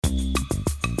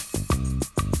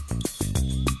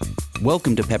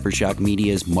Welcome to Pepper Shock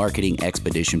Media's Marketing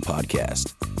Expedition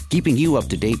podcast, keeping you up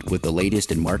to date with the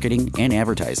latest in marketing and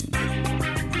advertising.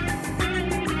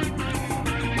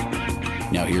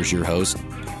 Now here's your host,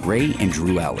 Ray and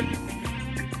Drew Allen.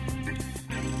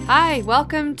 Hi,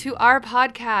 welcome to our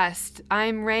podcast.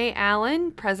 I'm Ray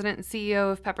Allen, President and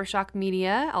CEO of Pepper Shock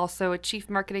Media, also a Chief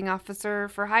Marketing Officer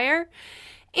for hire,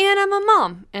 and I'm a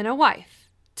mom and a wife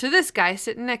to this guy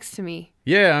sitting next to me.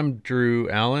 Yeah, I'm Drew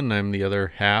Allen. I'm the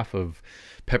other half of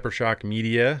Pepper Shock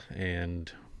Media,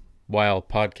 and while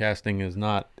podcasting is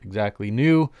not exactly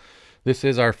new, this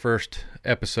is our first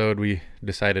episode. We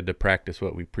decided to practice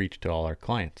what we preach to all our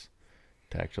clients,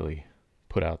 to actually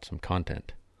put out some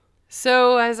content.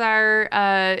 So as our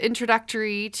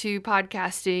introductory to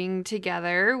podcasting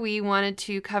together, we wanted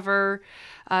to cover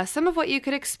some of what you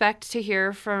could expect to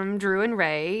hear from Drew and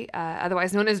Ray,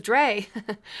 otherwise known as Dre.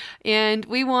 And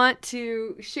we want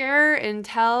to share and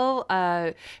tell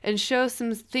and show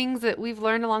some things that we've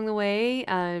learned along the way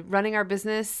running our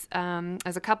business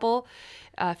as a couple.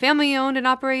 Family owned and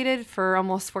operated for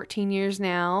almost 14 years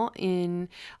now. In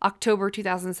October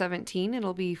 2017,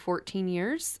 it'll be 14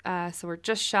 years. So we're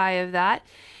just shy of that.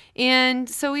 And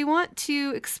so we want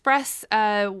to express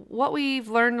what we've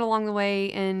learned along the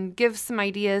way and give some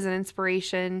ideas and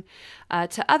inspiration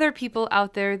to other people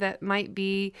out there that might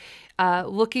be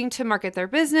looking to market their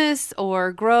business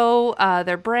or grow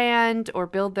their brand or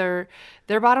build their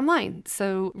bottom line.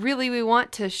 So really, we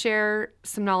want to share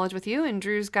some knowledge with you, and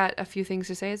Drew's got a few things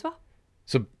to say as well.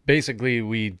 So basically,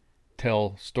 we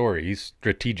tell stories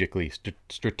strategically,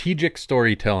 strategic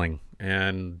storytelling.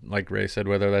 And like Ray said,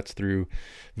 whether that's through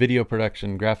video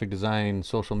production, graphic design,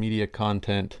 social media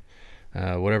content,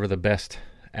 whatever the best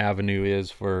avenue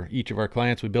is for each of our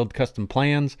clients, we build custom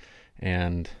plans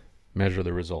and measure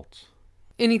the results.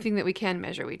 Anything that we can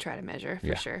measure, we try to measure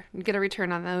for sure. And get a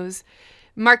return on those.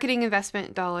 Marketing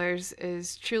investment dollars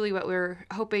is truly what we're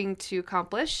hoping to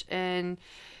accomplish, and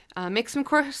make some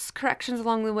course corrections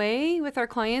along the way with our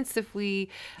clients if we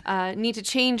need to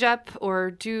change up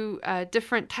or do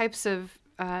different types of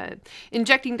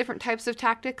injecting different types of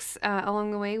tactics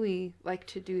along the way. We like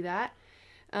to do that.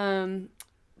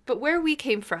 But where we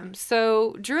came from.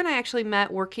 So Drew and I actually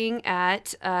met working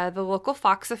at the local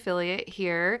Fox affiliate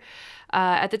here.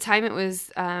 At the time, it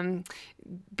was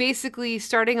basically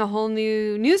starting a whole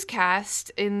new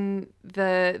newscast in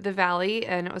the Valley,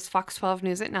 and it was Fox 12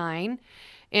 News at 9.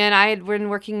 And I had been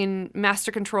working in master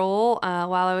control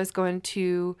while I was going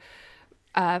to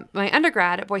my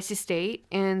undergrad at Boise State.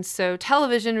 And so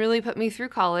television really put me through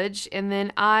college. And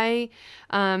then I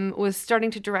was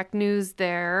starting to direct news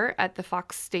there at the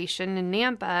Fox station in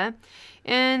Nampa.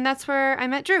 And that's where I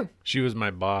met Drew. She was my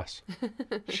boss.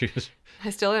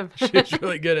 I still am. She was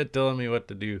really good at telling me what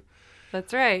to do.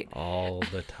 That's right. All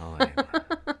the time.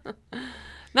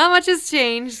 Not much has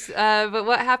changed, but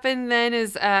what happened then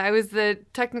is I was the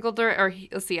technical director,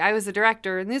 I was the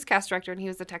director, newscast director, and he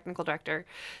was the technical director.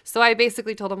 So I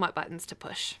basically told him what buttons to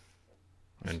push.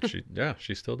 And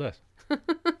she still does.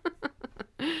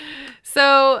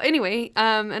 So anyway,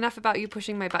 enough about you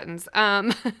pushing my buttons.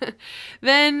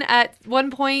 Then at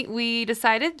one point we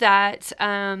decided that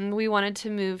we wanted to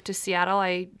move to Seattle.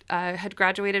 I had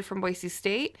graduated from Boise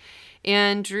State,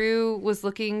 and Drew was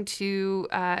looking to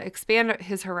expand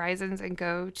his horizons and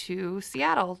go to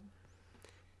Seattle.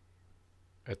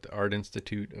 At the Art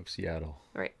Institute of Seattle.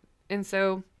 Right. And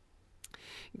so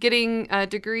getting a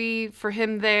degree for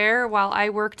him there while I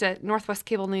worked at Northwest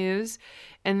Cable News.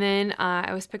 And then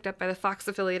I was picked up by the Fox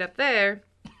affiliate up there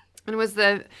and was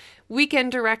the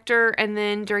weekend director. And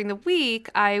then during the week,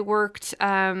 I worked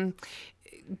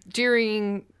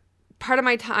during part of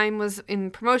my time was in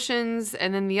promotions,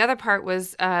 and then the other part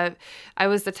was I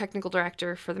was the technical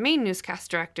director for the main newscast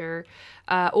director,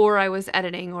 or I was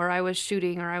editing, or I was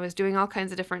shooting, or I was doing all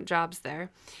kinds of different jobs there.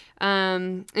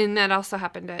 And that also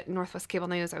happened at Northwest Cable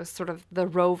News. I was sort of the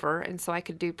rover, and so I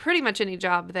could do pretty much any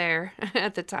job there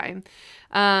at the time.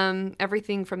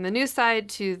 Everything from the news side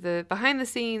to the behind the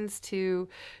scenes to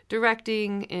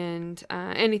directing and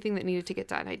anything that needed to get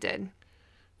done, I did.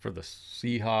 For the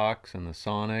Seahawks and the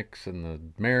Sonics and the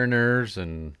Mariners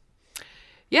and...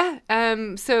 Yeah,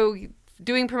 so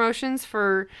doing promotions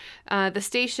for the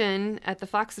station at the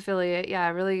Fox affiliate,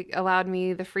 really allowed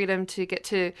me the freedom to get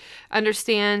to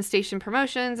understand station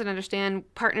promotions and understand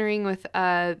partnering with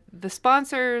the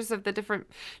sponsors of the different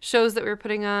shows that we were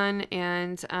putting on,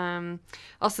 and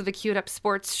also the Queued Up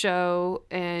Sports show,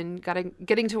 and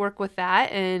getting to work with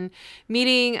that and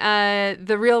meeting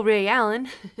the real Ray Allen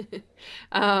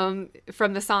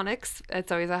from the Sonics.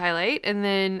 That's always a highlight. And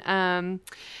then,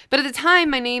 but at the time,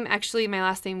 my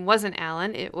last name wasn't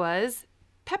Allen. It was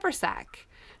Peppersack.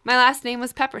 My last name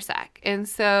was Peppersack. And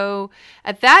so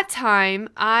at that time,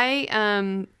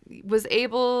 I was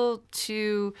able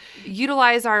to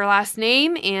utilize our last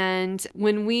name. And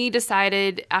when we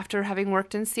decided, after having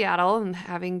worked in Seattle and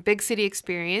having big city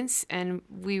experience, and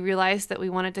we realized that we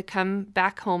wanted to come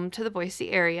back home to the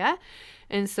Boise area.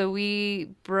 And so we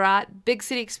brought big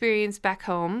city experience back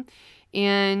home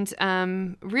and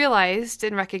realized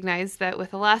and recognized that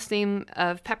with the last name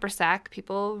of Peppersack,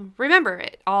 people remember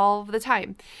it all the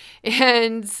time.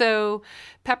 And so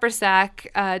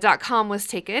peppersack.com was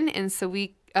taken, and so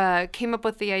we came up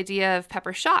with the idea of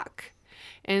Peppershock.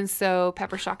 And so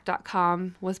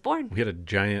peppershock.com was born. We had a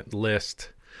giant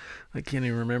list. I can't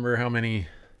even remember how many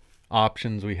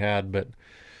options we had, but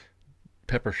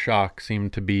Peppershock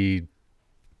seemed to be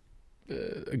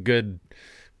a good,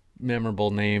 memorable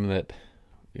name that,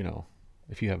 you know,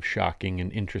 if you have shocking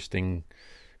and interesting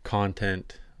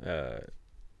content,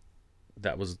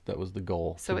 that was the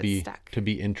goal. So it's stuck. To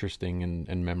be interesting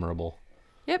and memorable.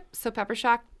 Yep. So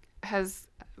Peppershock has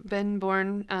been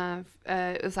born.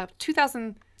 It was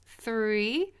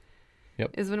 2003.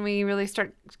 Yep. Is when we really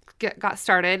got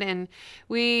started, and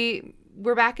we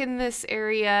were back in this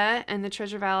area in the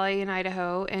Treasure Valley in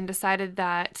Idaho, and decided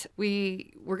that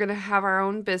we were going to have our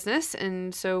own business.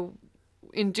 And so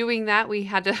in doing that, we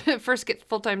had to first get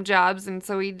full-time jobs, and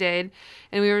so we did.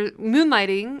 And we were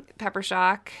moonlighting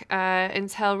Peppershock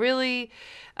until really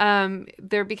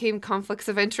there became conflicts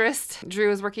of interest. Drew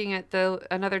was working at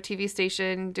another TV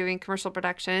station doing commercial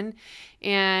production,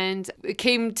 and it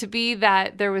came to be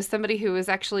that there was somebody who was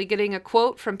actually getting a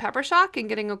quote from Peppershock and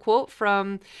getting a quote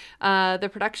from the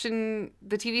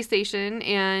TV station,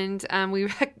 and we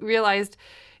realized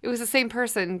it was the same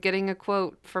person getting a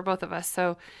quote for both of us.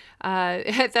 So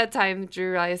at that time,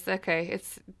 Drew realized, okay,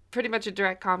 it's pretty much a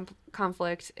direct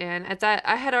conflict. And at that,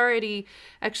 I had already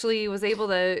actually was able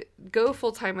to go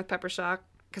full-time with Peppershock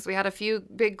because we had a few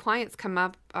big clients come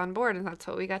up on board, and that's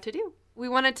what we got to do. We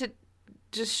wanted to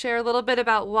just share a little bit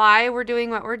about why we're doing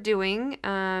what we're doing.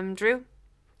 Drew?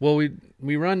 Well,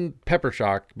 we run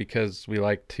Peppershock because we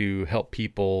like to help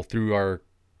people through our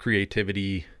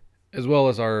creativity as well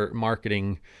as our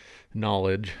marketing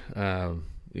knowledge.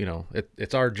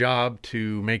 It's our job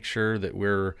to make sure that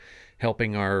we're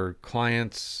helping our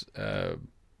clients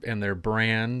and their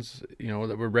brands,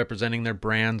 that we're representing their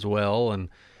brands well,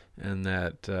 and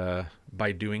that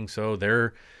by doing so,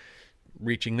 they're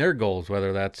reaching their goals,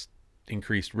 whether that's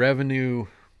increased revenue,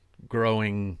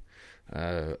 growing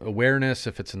awareness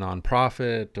if it's a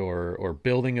nonprofit, or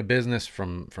building a business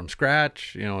from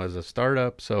scratch, as a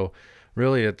startup. So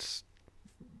really, it's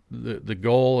the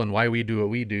goal, and why we do what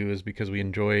we do is because we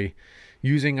enjoy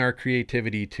using our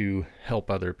creativity to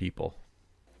help other people.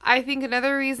 I think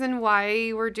another reason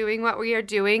why we're doing what we are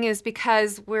doing is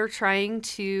because we're trying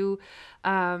to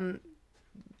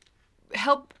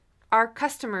help our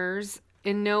customers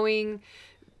in knowing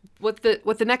what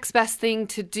the next best thing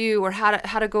to do, or how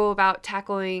to go about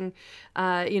tackling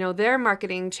their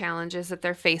marketing challenges that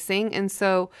they're facing. And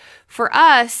so for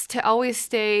us to always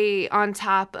stay on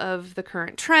top of the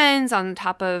current trends, on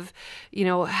top of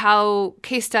how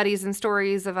case studies and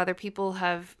stories of other people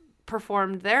have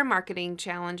performed their marketing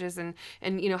challenges, and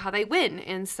how they win.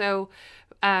 And so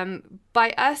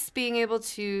by us being able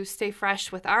to stay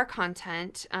fresh with our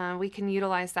content, we can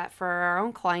utilize that for our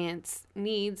own clients'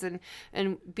 needs,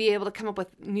 and be able to come up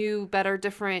with new, better,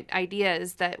 different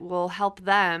ideas that will help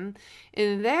them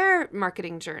in their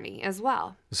marketing journey as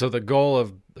well. So the goal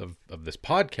of this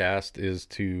podcast is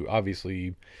to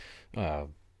obviously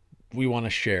we want to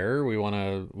share, we want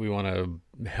to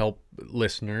help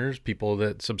listeners, people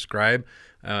that subscribe,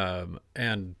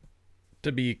 and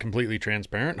to be completely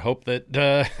transparent, hope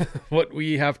that what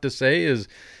we have to say is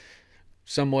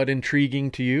somewhat intriguing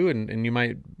to you, and you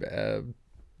might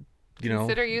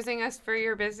consider using us for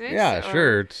your business. Yeah,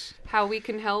 sure. It's how we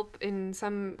can help in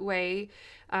some way,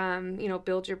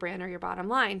 build your brand or your bottom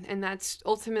line. And that's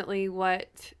ultimately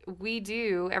what we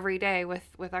do every day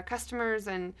with our customers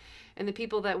and the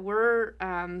people that we're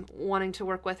wanting to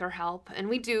work with or help. And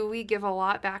we give a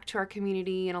lot back to our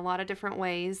community in a lot of different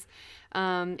ways.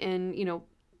 And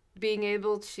being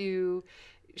able to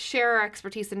share our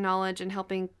expertise and knowledge and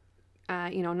helping,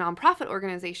 nonprofit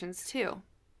organizations too.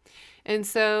 And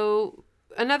so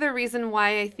another reason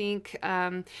why I think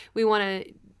we want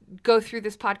to go through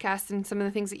this podcast and some of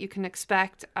the things that you can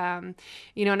expect. And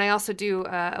I also do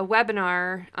a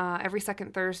webinar every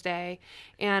second Thursday,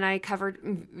 and I covered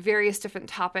various different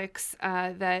topics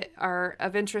that are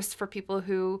of interest for people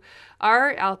who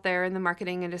are out there in the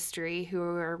marketing industry, who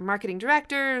are marketing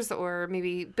directors or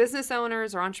maybe business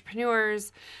owners or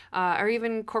entrepreneurs, or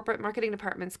even corporate marketing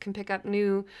departments can pick up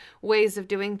new ways of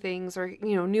doing things, or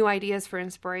new ideas for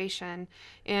inspiration.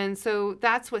 And so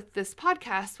that's what this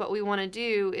podcast, what we want to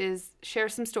do is share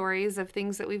some stories of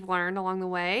things that we've learned along the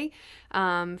way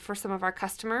for some of our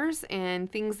customers,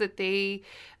 and things that they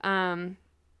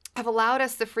have allowed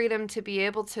us the freedom to be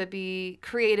able to be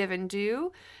creative and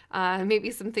do.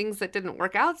 Maybe some things that didn't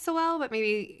work out so well, but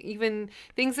maybe even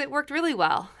things that worked really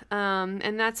well.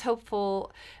 And that's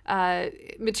hopeful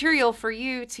material for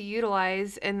you to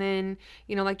utilize. And then,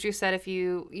 like Drew said, if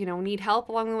you, need help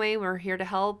along the way, we're here to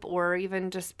help, or even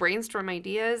just brainstorm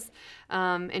ideas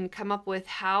and come up with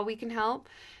how we can help.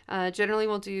 Generally,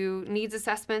 we'll do needs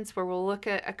assessments where we'll look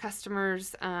at a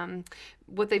customer's,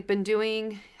 what they've been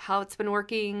doing, how it's been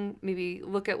working, maybe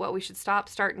look at what we should stop,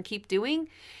 start, and keep doing,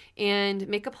 and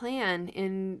make a plan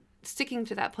and sticking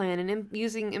to that plan, and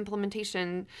using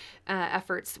implementation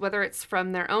efforts, whether it's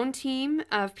from their own team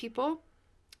of people,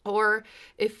 or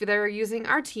if they're using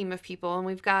our team of people. And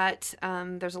we've got,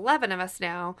 there's 11 of us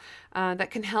now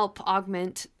that can help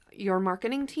augment your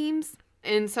marketing teams.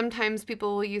 And sometimes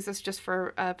people will use us just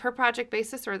for a per project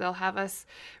basis, or they'll have us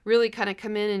really kind of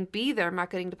come in and be their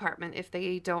marketing department if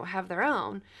they don't have their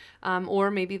own.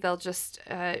 Or maybe they'll just,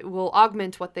 will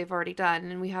augment what they've already done.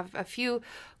 And we have a few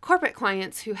corporate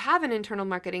clients who have an internal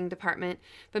marketing department,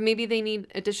 but maybe they need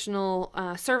additional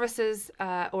services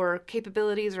or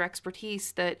capabilities or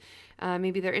expertise that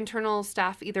maybe their internal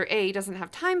staff either A, doesn't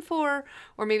have time for,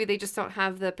 or maybe they just don't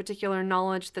have the particular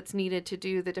knowledge that's needed to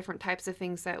do the different types of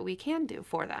things that we can do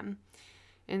for them.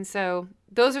 And so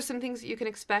those are some things that you can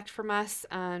expect from us,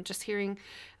 just hearing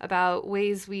about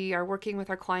ways we are working with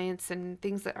our clients and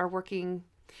things that are working,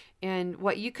 and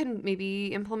what you can maybe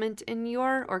implement in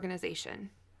your organization.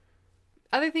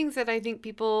 Other things that I think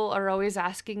people are always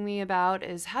asking me about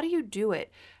is, how do you do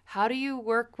it? How do you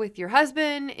work with your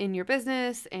husband in your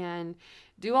business and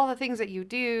do all the things that you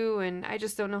do? And I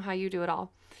just don't know how you do it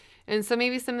all. And so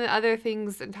maybe some of the other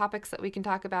things and topics that we can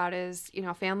talk about is,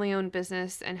 family-owned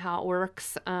business and how it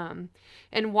works, and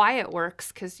why it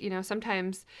works. Because,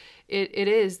 sometimes it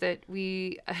is that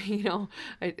we,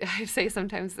 I say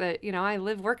sometimes that, I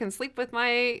live, work, and sleep with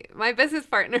my business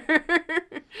partner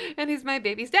and he's my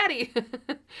baby's daddy.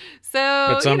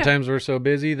 But sometimes we're so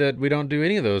busy that we don't do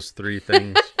any of those three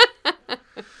things.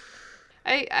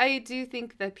 I do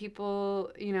think that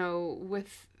people,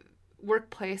 with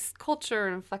workplace culture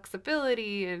and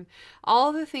flexibility and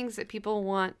all the things that people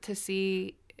want to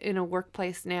see in a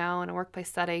workplace now, in a workplace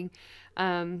setting,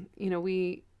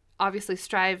 we obviously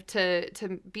strive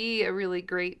to be a really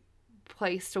great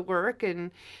place to work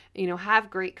and, have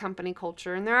great company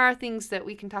culture. And there are things that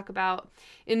we can talk about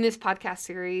in this podcast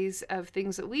series of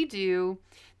things that we do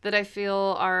that I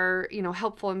feel are,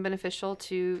 helpful and beneficial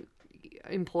to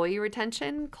employee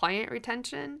retention, client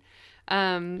retention,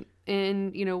 and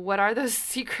what are those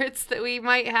secrets that we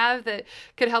might have that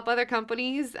could help other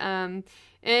companies, and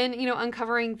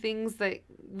uncovering things that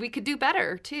we could do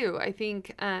better too. I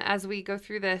think as we go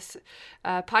through this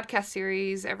podcast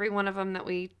series, every one of them that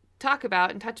we talk about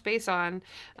and touch base on,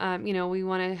 we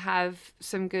want to have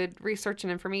some good research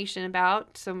and information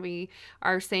about, so we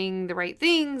are saying the right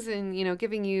things and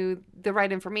giving you the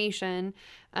right information.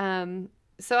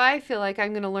 So I feel like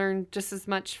I'm going to learn just as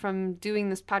much from doing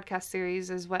this podcast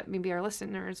series as what maybe our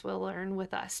listeners will learn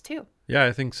with us too. Yeah,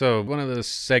 I think so. One of the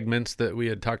segments that we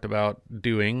had talked about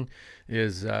doing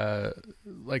is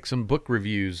like some book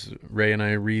reviews. Ray and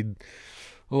I read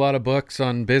a lot of books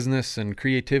on business and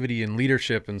creativity and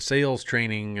leadership and sales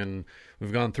training, and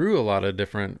we've gone through a lot of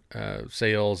different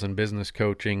sales and business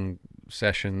coaching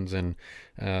sessions, and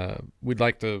we'd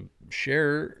like to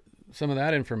share some of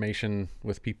that information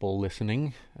with people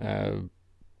listening.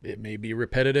 It may be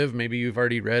repetitive. Maybe you've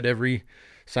already read every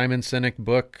Simon Sinek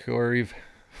book, or you've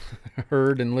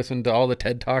heard and listened to all the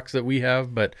TED Talks that we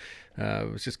have, but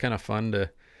it's just kind of fun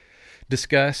to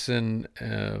discuss and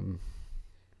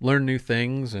learn new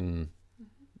things and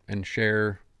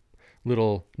share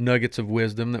little nuggets of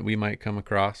wisdom that we might come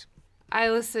across. I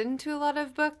listen to a lot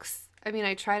of books. I mean,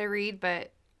 I try to read,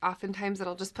 but oftentimes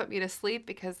it'll just put me to sleep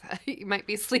because you might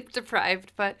be sleep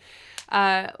deprived. But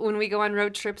when we go on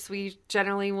road trips, we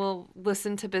generally will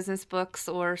listen to business books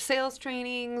or sales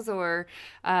trainings or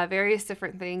various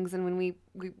different things. And when we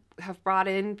have brought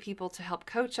in people to help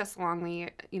coach us along the,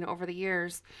 over the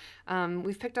years,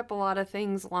 we've picked up a lot of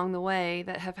things along the way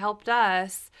that have helped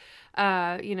us,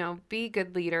 be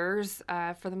good leaders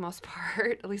for the most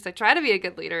part. At least I try to be a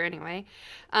good leader anyway.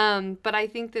 But I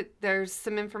think that there's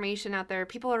some information out there.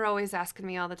 People are always asking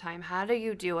me all the time, how do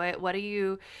you do it? What do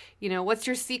you, what's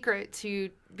your secret to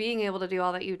being able to do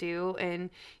all that you do? And,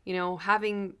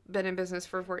 having been in business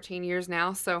for 14 years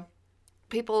now, so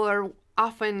people are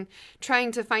often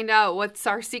trying to find out what's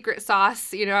our secret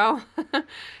sauce,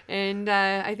 and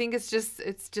I think it's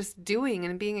just doing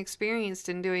and being experienced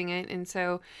in doing it. And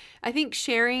so I think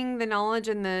sharing the knowledge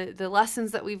and the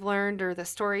lessons that we've learned or the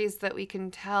stories that we can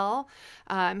tell,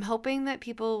 I'm hoping that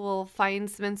people will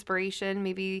find some inspiration.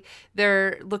 Maybe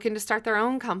they're looking to start their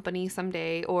own company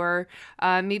someday, or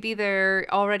maybe they're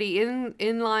already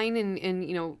in line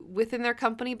and within their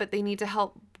company, but they need to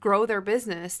help grow their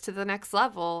business to the next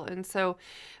level. And so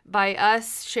by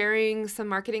us sharing some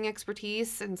marketing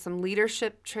expertise and some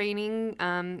leadership training,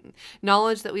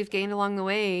 knowledge that we've gained along the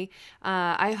way,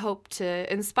 I hope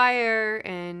to inspire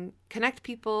and connect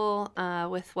people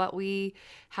with what we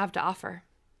have to offer.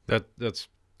 That's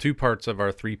 2 parts of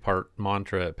our 3-part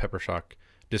mantra at Peppershock: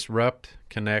 disrupt,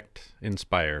 connect,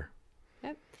 inspire.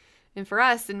 And for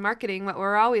us in marketing, what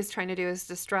we're always trying to do is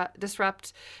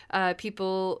disrupt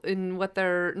people in what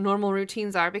their normal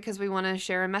routines are, because we want to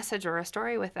share a message or a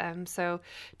story with them. So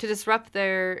to disrupt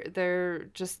their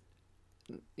just,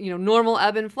 normal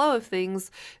ebb and flow of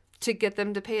things, to get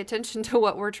them to pay attention to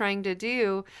what we're trying to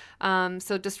do.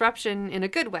 So disruption in a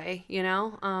good way,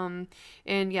 and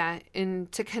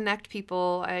to connect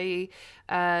people. I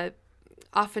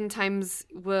oftentimes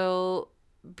will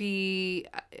be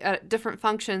at different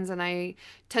functions, and I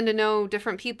tend to know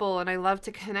different people, and I love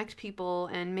to connect people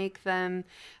and make them,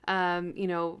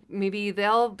 maybe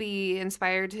they'll be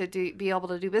inspired to be able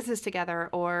to do business together,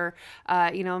 or,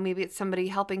 maybe it's somebody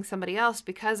helping somebody else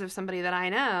because of somebody that I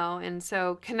know. And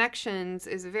so connections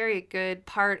is a very good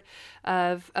part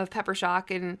of Peppershock,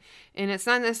 and it's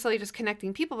not necessarily just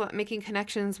connecting people, but making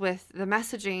connections with the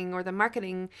messaging or the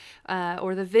marketing,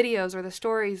 or the videos or the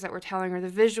stories that we're telling, or the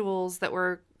visuals that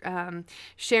we're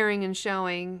sharing and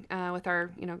showing with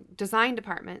our design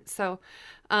department. So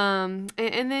and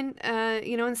then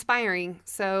inspiring.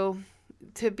 So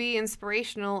to be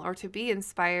inspirational or to be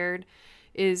inspired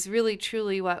is really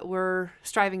truly what we're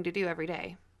striving to do every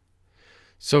day.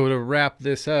 So to wrap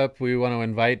this up, we want to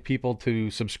invite people to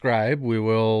subscribe. We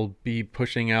will be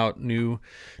pushing out new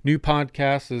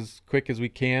podcasts as quick as we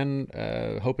can,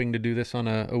 hoping to do this on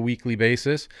a weekly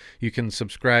basis. You can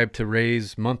subscribe to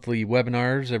Ray's monthly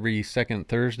webinars every second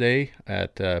Thursday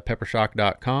at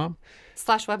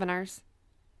peppershock.com/webinars.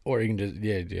 Or you can just,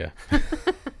 yeah.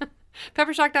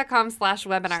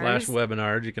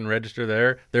 peppershock.com/webinars. You can register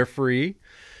there. They're free.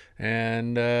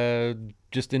 And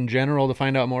just in general, to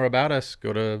find out more about us,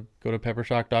 go to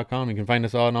peppershock.com. You can find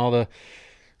us on all the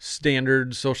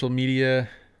standard social media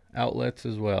outlets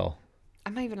as well.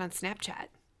 I'm not even on Snapchat.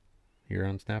 You're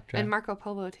on Snapchat? And Marco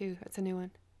Polo, too. That's a new one.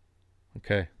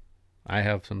 Okay. I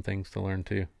have some things to learn,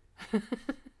 too.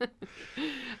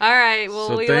 All right. Well,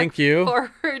 so we look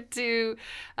forward to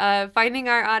finding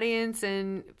our audience,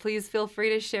 and please feel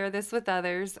free to share this with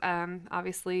others.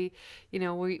 Obviously, we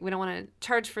don't want to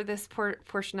charge for this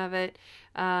portion of it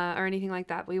or anything like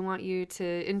that. We want you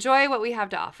to enjoy what we have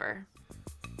to offer.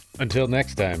 Until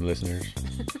next time, listeners,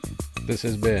 this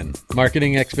has been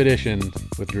Marketing Expedition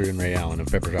with Drew and Ray Allen of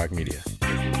Peppershock Media.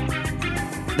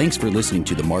 Thanks for listening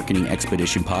to the Marketing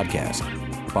Expedition podcast.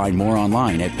 Find more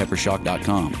online at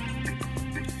peppershock.com.